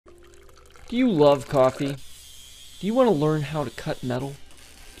Do you love coffee? Do you want to learn how to cut metal?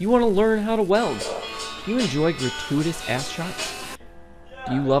 Do you want to learn how to weld? Do you enjoy gratuitous ass shots?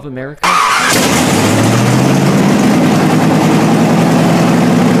 Do you love America?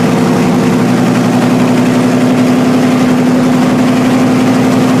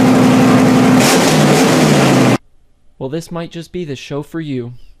 Well, this might just be the show for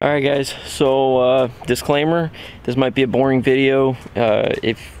you. Alright guys, so disclaimer, this might be a boring video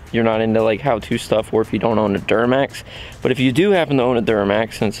if you're not into like how-to stuff or if you don't own a Duramax. But if you do happen to own a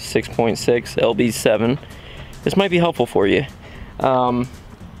Duramax, and it's a 6.6 LB7, this might be helpful for you. I'm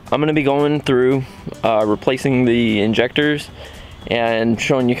going to be going through replacing the injectors and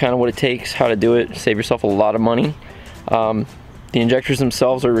showing you kind of what it takes, how to do it, save yourself a lot of money. The injectors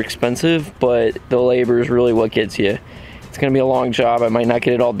themselves are expensive, but the labor is really what gets you. It's going to be a long job. I might not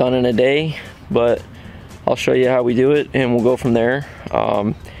get it all done in a day, but I'll show you how we do it and we'll go from there.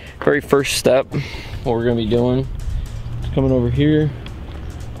 Very first step, what we're going to be doing is coming over here.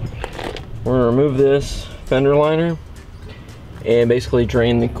 We're going to remove this fender liner and basically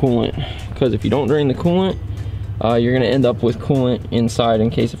drain the coolant, because if you don't drain the coolant, you're going to end up with coolant inside in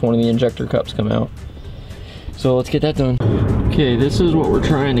case if one of the injector cups come out. So let's get that done. Okay, this is what we're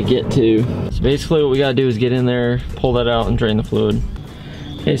trying to get to. So basically what we gotta do is get in there, pull that out, and drain the fluid.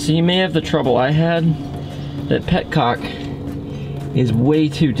 Okay, so you may have the trouble I had. That petcock is way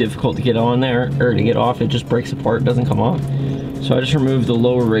too difficult to get on there, or to get off. It just breaks apart, doesn't come off. So I just removed the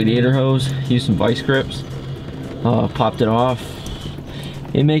lower radiator hose, used some vice grips, popped it off.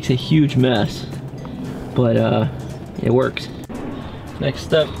 It makes a huge mess, but it works. Next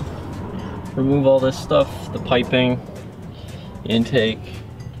step, remove all this stuff, the piping, intake.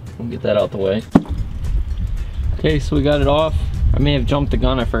 We'll get that out the way. Okay, so we got it off. I may have jumped the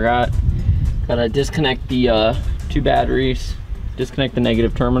gun, I forgot. Gotta disconnect the 2 batteries, disconnect the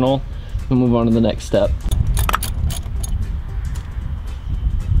negative terminal, and move on to the next step.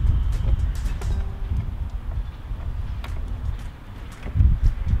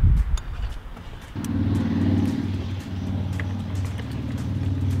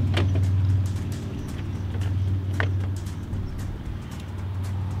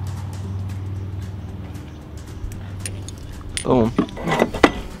 Boom.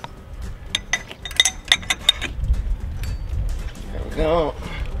 There we go.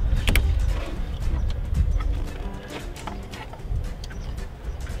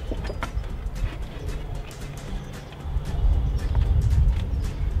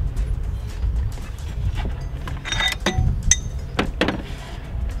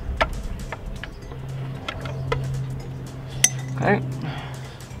 Okay.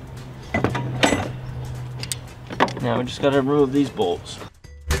 Now we just got to remove these bolts.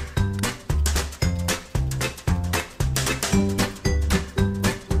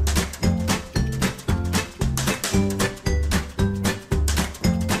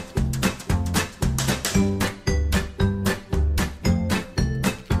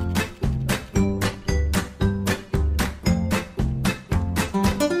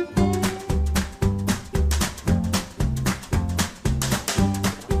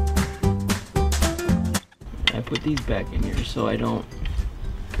 Put these back in here so I don't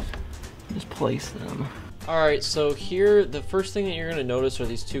misplace them. Alright, so here the first thing that you're going to notice are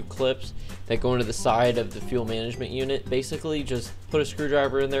these 2 clips that go into the side of the fuel management unit. Basically just put a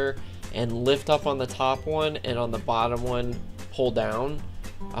screwdriver in there and lift up on the top one, and on the bottom one pull down,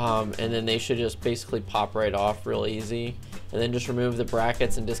 and then they should just basically pop right off real easy. And then just remove the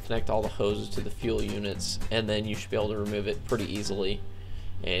brackets and disconnect all the hoses to the fuel units, and then you should be able to remove it pretty easily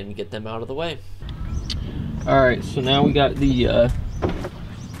and get them out of the way. Alright, so now we got the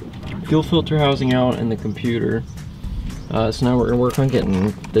fuel filter housing out and the computer. So now we're going to work on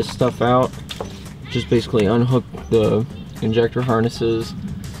getting this stuff out. Just basically unhook the injector harnesses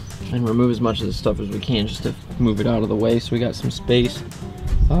and remove as much of the stuff as we can just to move it out of the way so we got some space.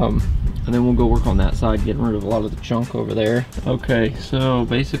 And then we'll go work on that side, getting rid of a lot of the junk over there. Okay, so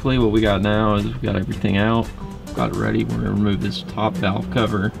basically what we got now is we got everything out, got it ready. We're going to remove this top valve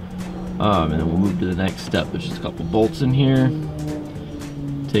cover. And then we'll move to the next step. There's just a couple bolts in here.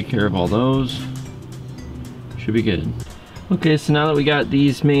 Take care of all those. Should be good. Okay, so now that we got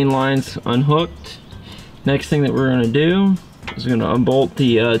these main lines unhooked, next thing that we're going to do is we're going to unbolt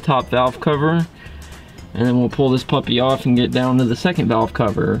the top valve cover, and then we'll pull this puppy off and get down to the second valve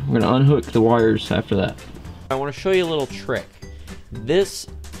cover. We're going to unhook the wires after that. I want to show you a little trick. This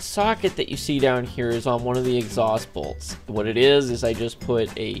socket that you see down here is on one of the exhaust bolts. What it is I just put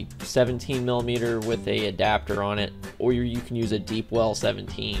a 17mm with a adapter on it, or you can use a deep well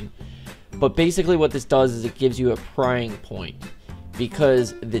 17. But basically what this does is it gives you a prying point.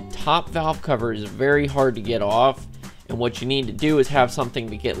 because the top valve cover is very hard to get off, and what you need to do is have something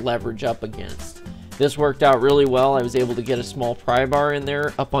to get leverage up against. This worked out really well. I was able to get a small pry bar in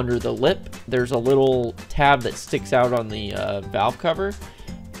there up under the lip. There's a little tab that sticks out on the valve cover,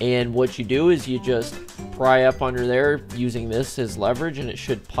 and what you do is you just pry up under there using this as leverage, and it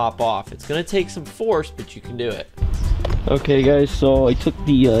should pop off. It's going to take some force, but you can do it. Okay guys, so I took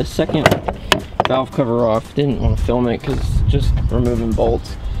the second valve cover off. Didn't want to film it because it's just removing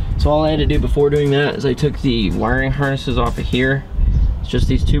bolts. So all I had to do before doing that is I took the wiring harnesses off of here. It's just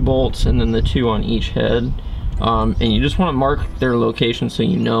these 2 bolts and then the 2 on each head. And you just want to mark their location so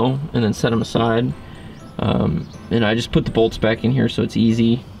you know, and then set them aside. And I just put the bolts back in here so it's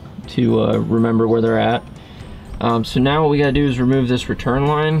easy to remember where they're at. So now what we gotta do is remove this return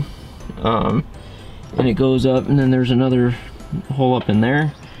line, and it goes up, and then there's another hole up in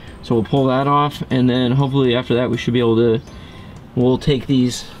there, so we'll pull that off, and then hopefully after that we should be able to, we'll take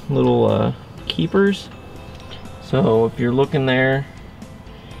these little keepers. So if you're looking there,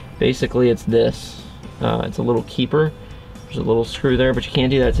 basically it's this, it's a little keeper. There's a little screw there, but you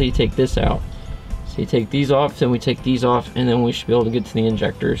can't do that until you take this out. So you take these off, then we take these off, and then we should be able to get to the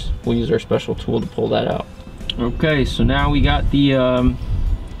injectors. We'll use our special tool to pull that out. Okay, so now we got the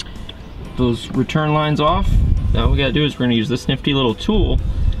those return lines off. Now what we gotta do is we're gonna use this nifty little tool to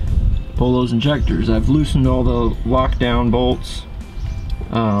pull those injectors. I've loosened all the lockdown bolts.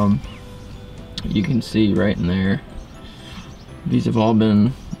 You can see right in there. These have all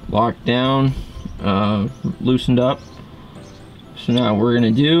been locked down, loosened up. So now what we're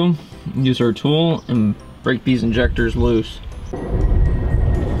gonna do, use our tool and break these injectors loose.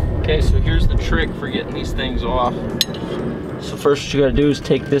 Okay, so here's the trick for getting these things off. So first what you gotta do is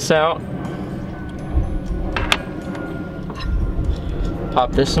take this out,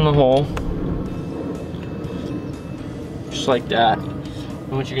 pop this in the hole, just like that.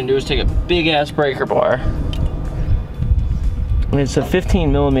 And what you're gonna do is take a big ass breaker bar, and it's a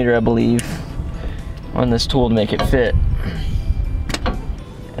 15 millimeter, I believe, on this tool to make it fit.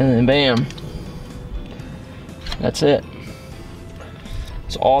 And then bam, that's it.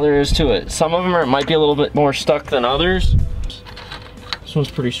 That's all there is to it. Some of them might be a little bit more stuck than others. This one's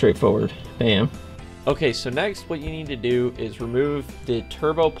pretty straightforward. Bam. Okay, so next what you need to do is remove the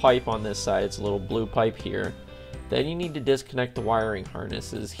turbo pipe on this side. It's a little blue pipe here. Then you need to disconnect the wiring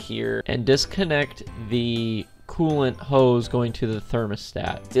harnesses here and disconnect the coolant hose going to the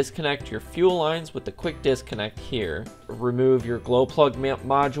thermostat. Disconnect your fuel lines with the quick disconnect here. Remove your glow plug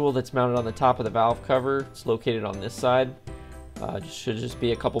module that's mounted on the top of the valve cover. It's located on this side. Should just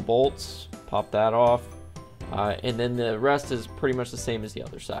be a couple bolts. Pop that off. And then the rest is pretty much the same as the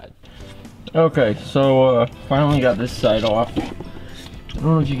other side. Okay, so finally got this side off. I don't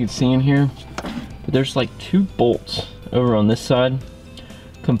know if you can see in here, but there's like 2 bolts over on this side.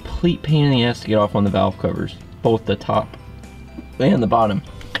 Complete pain in the ass to get off on the valve covers, both the top and the bottom,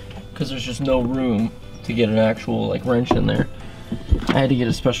 because there's just no room to get an actual like wrench in there. I had to get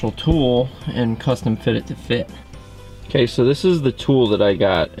a special tool and custom fit it to fit. Okay, so this is the tool that I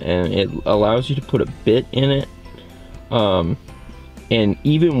got, and it allows you to put a bit in it. And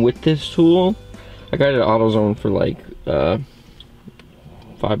even with this tool, I got it at AutoZone for like $5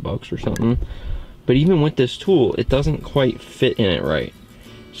 or something. But even with this tool, it doesn't quite fit in it right.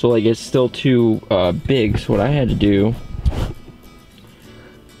 So like it's still too big. So what I had to do,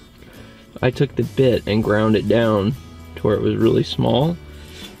 I took the bit and ground it down to where it was really small,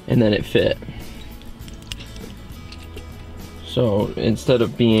 and then it fit. So instead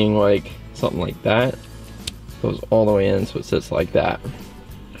of being like something like that, it goes all the way in, so it sits like that.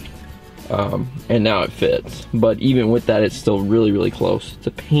 And now it fits. But even with that, it's still really, really close. It's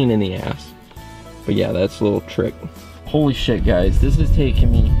a pain in the ass. But yeah, that's a little trick. Holy shit, guys, this is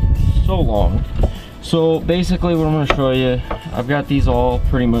taking me so long. So basically what I'm gonna show you, I've got these all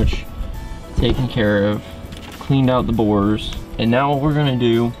pretty much taken care of, cleaned out the bores, and now what we're gonna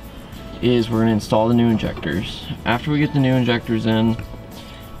do is we're gonna install the new injectors. After we get the new injectors in,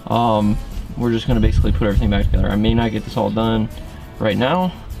 we're just gonna basically put everything back together. I may not get this all done right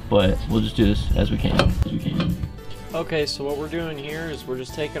now, but we'll just do this as we can. Okay, so what we're doing here is we're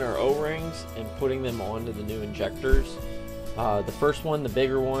just taking our O-rings and putting them onto the new injectors. The first one, the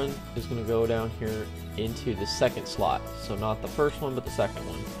bigger one, is going to go down here into the second slot. So not the first one, but the second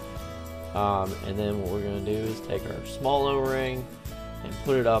one. And then what we're going to do is take our small O-ring and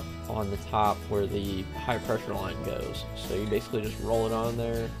put it up on the top where the high pressure line goes. So you basically just roll it on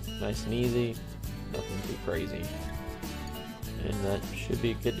there, nice and easy, nothing too crazy. And that should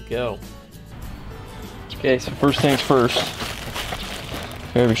be good to go. Okay, so first things first,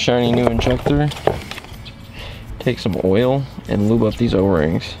 we have a shiny new injector. take some oil and lube up these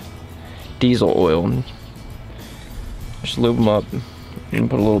O-rings. Diesel oil. Just lube them up. And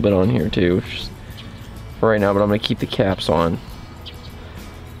put a little bit on here too. Just for right now, but I'm gonna keep the caps on.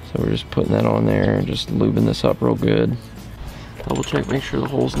 So we're just putting that on there and just lubing this up real good. Double check, make sure the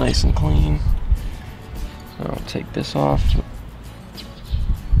hole's nice and clean. I'll take this off.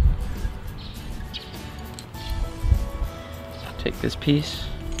 Take this piece.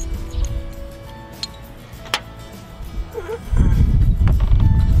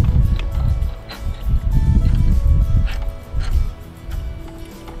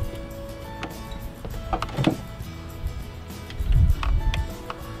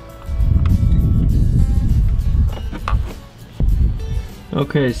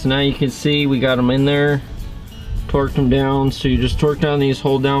 Okay, so now you can see we got them in there, torqued them down. So you just torque down these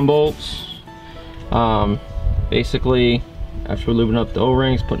hold down bolts. Basically, after lubing up the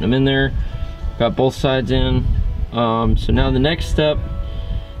O-rings, putting them in there, got both sides in. So now the next step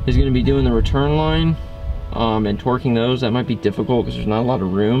is going to be doing the return line and torquing those. That might be difficult because there's not a lot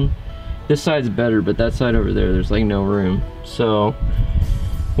of room. This side's better, but that side over there, there's like no room. So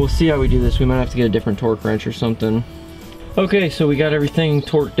we'll see how we do this. We might have to get a different torque wrench or something. Okay, so we got everything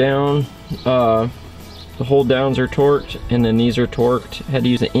torqued down. The hold downs are torqued, and then these are torqued. Had to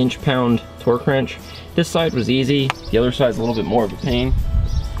use an inch-pound torque wrench. This side was easy. The other side's a little bit more of a pain.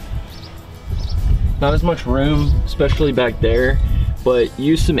 Not as much room, especially back there, but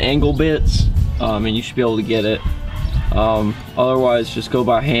use some angle bits, and you should be able to get it. Otherwise, just go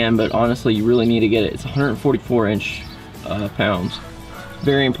by hand, but honestly, you really need to get it. It's 144 inch pounds.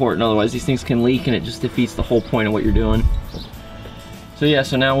 Very important, otherwise these things can leak and it just defeats the whole point of what you're doing. So yeah,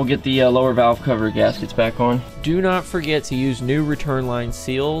 so now we'll get the lower valve cover gaskets back on. Do not forget to use new return line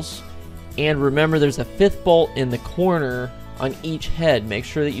seals. And remember, there's a 5th bolt in the corner on each head. Make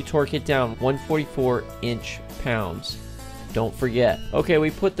sure that you torque it down 144 inch pounds. Don't forget. Okay, we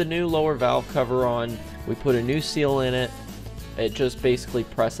put the new lower valve cover on. We put a new seal in it. It just basically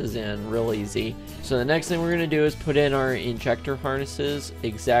presses in real easy. So the next thing we're going to do is put in our injector harnesses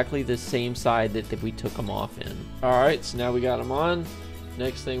exactly the same side that we took them off in. Alright, so now we got them on.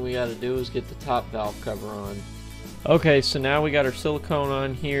 Next thing we got to do is get the top valve cover on. Okay, so now we got our silicone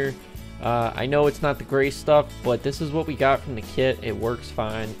on here. I know it's not the gray stuff, but this is what we got from the kit. It works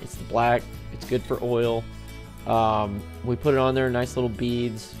fine. It's the black. It's good for oil. We put it on there, nice little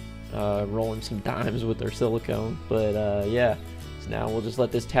beads. Rolling some dimes with our silicone, but yeah, so now we'll just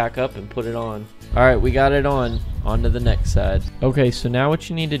let this tack up and put it on. All right, we got it on to the next side. Okay, so now what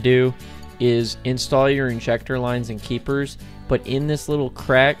you need to do is install your injector lines and keepers, but in this little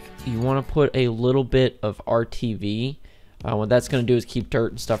crack you want to put a little bit of RTV. What that's going to do is keep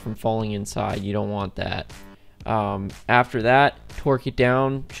dirt and stuff from falling inside. You don't want that. After that, torque it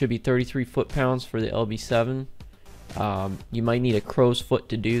down. Should be 33 foot-pounds for the LB7. You might need a crow's foot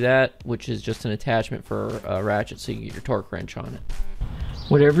to do that, which is just an attachment for a ratchet so you can get your torque wrench on it.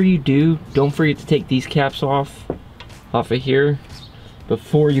 Whatever you do, don't forget to take these caps off of here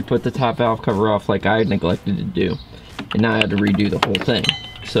before you put the top valve cover off, like I neglected to do. And now I had to redo the whole thing.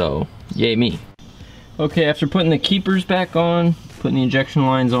 So, yay me. Okay, after putting the keepers back on, putting the injection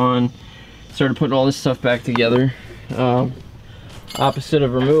lines on, started putting all this stuff back together. Opposite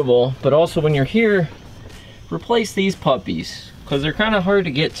of removal, but also when you're here, replace these puppies because they're kind of hard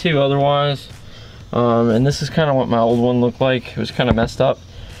to get to otherwise. And this is kind of what my old one looked like. It was kind of messed up.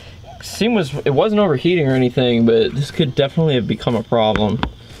 It wasn't overheating or anything, but this could definitely have become a problem.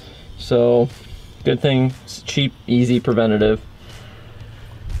 So good thing it's cheap, easy, preventative.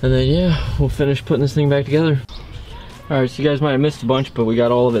 And then yeah, we'll finish putting this thing back together. All right, so you guys might have missed a bunch, but we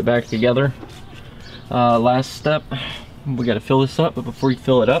got all of it back together. Last step, we got to fill this up, but before you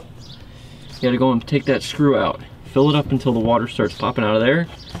fill it up, you got to go and take that screw out. Fill it up until the water starts popping out of there.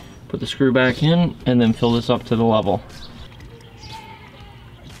 Put the screw back in, and then fill this up to the level.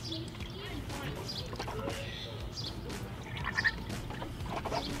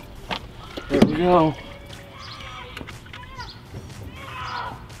 There we go.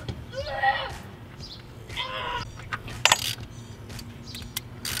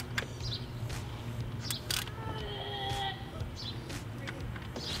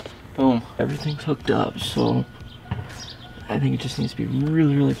 Boom, everything's hooked up, so I think it just needs to be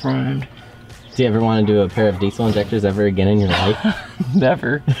really, really primed. Do you ever want to do a pair of diesel injectors ever again in your life?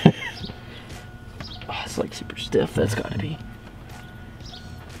 Never. Oh, it's like super stiff, that's gotta be.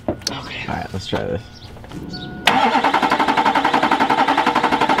 Okay. Alright, let's try this.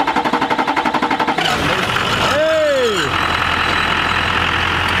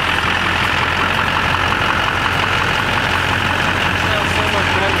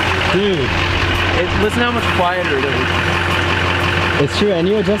 Dude, it's Listen how much quieter it is. It's true, and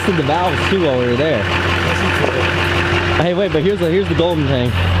you adjusted the valves too while we were there. Listen to it. Hey, wait, but here's the golden thing.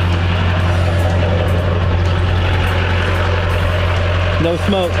 No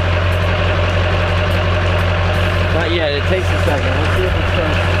smoke. Not yet. It takes a second. Let's see if it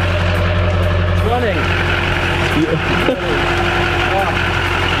starts. It's running.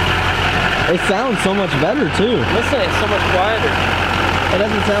 It sounds so much better too. Listen, it's so much quieter. It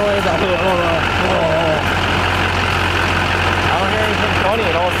doesn't sound like it's all. I don't hear anything funny.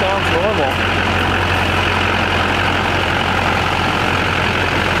 It all sounds normal.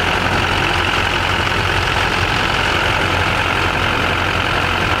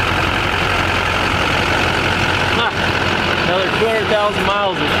 Another 200,000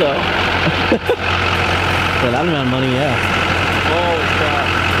 miles or so. For that amount of money, yeah. Holy crap.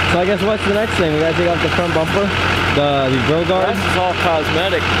 So I guess what's the next thing? We gotta take off the front bumper, the grill The guard. rest is all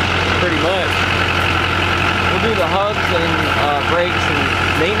cosmetic, pretty much. We'll do the hubs and brakes and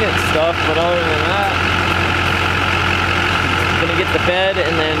maintenance stuff, but other than that, gonna get the bed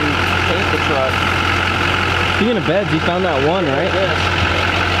and then paint the truck. Speaking of beds, you found that one, right? Yeah.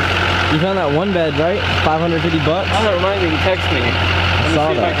 You found that one bed, right? 550 bucks? Oh, that reminds me, you text me. Let me saw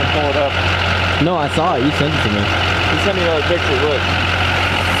see if I that. can pull it up. No, I saw it. You sent it to me. You sent me another picture, look.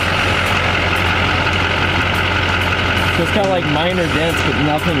 So it's kind of like minor dents, but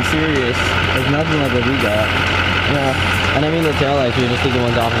nothing serious. There's nothing like what we got. Yeah. And I mean the taillights, we just take the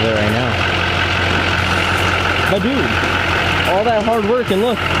ones off of it right now. But dude, all that hard work, and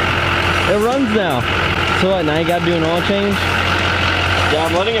look, it runs now. So what, now you gotta do an oil change? Yeah,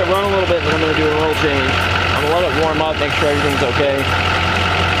 I'm letting it run a little bit, then I'm gonna do an oil change. I'm gonna let it warm up, make sure everything's okay.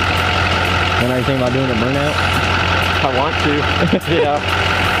 And are you thinking about doing a burnout? I want to. Yeah.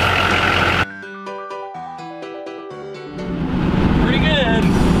 Pretty good.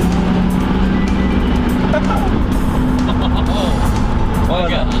 Oh,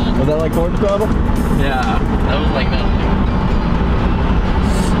 was that like quarter throttle? Yeah, that was like nothing.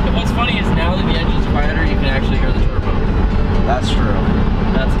 And what's funny is now that the engine's quieter, you can actually hear the turbo. That's true.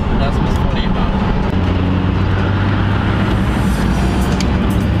 That's what's funny about it.